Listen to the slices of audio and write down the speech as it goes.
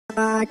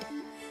robot.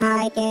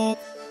 Hi kids,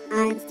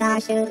 I'm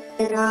Stashu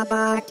the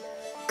robot.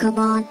 Come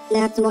on,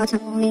 let's watch a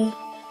movie.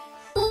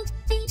 Boop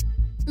beep,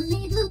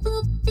 little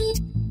boop beep,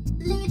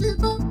 little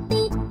boop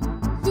beep,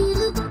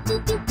 little boop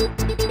beep beep beep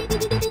beep beep beep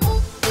beep beep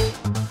boop beep,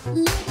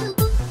 little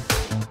boop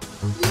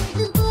beep,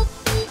 little boop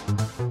beep,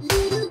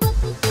 little boop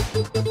beep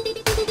beep beep beep beep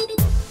beep beep beep beep.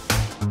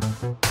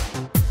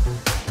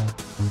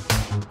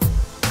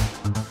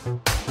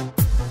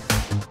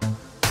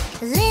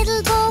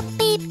 Little Bo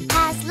Peep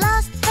has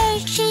lost her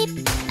sheep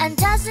and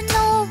doesn't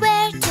know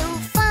where to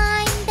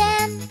find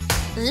them.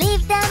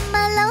 Leave them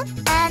alone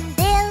and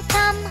they'll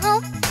come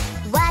home,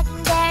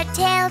 wagging their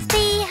tails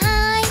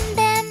behind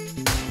them.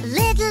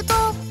 Little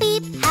Bo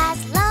Peep has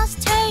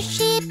lost her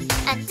sheep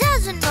and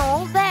doesn't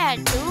know where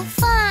to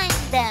find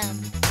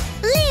them.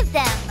 Leave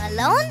them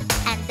alone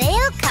and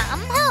they'll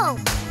come home,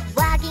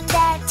 wagging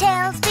their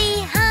tails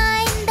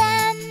behind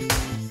them.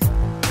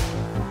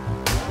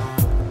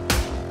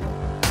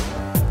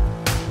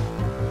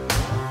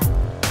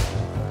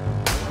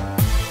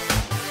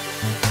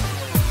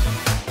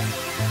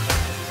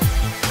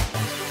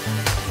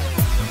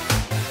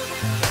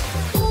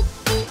 Boop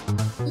beep,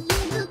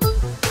 little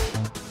boop beep,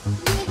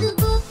 little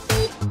boop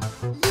beep,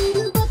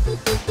 little boop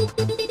beep beep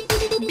beep beep beep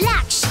beep beep.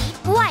 Black sheep,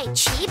 white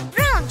sheep,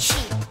 brown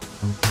sheep.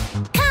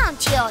 Count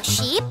your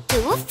sheep to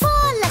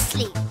fall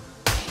asleep.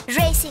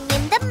 Racing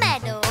in the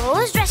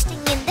meadows, resting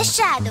in the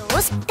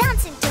shadows,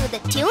 dancing to the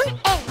tune,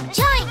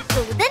 enjoying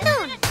through the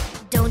noon.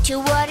 Don't you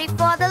worry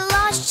for the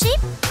lost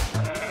sheep,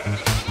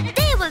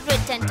 they will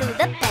return to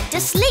the pen to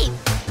sleep.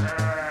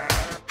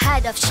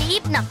 Herd of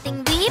sheep,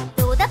 nothing weep,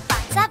 though the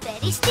paths are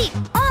very steep.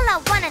 All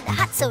are one and the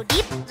hut so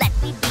deep, let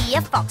me be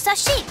a fox or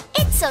sheep.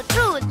 It's so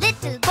true,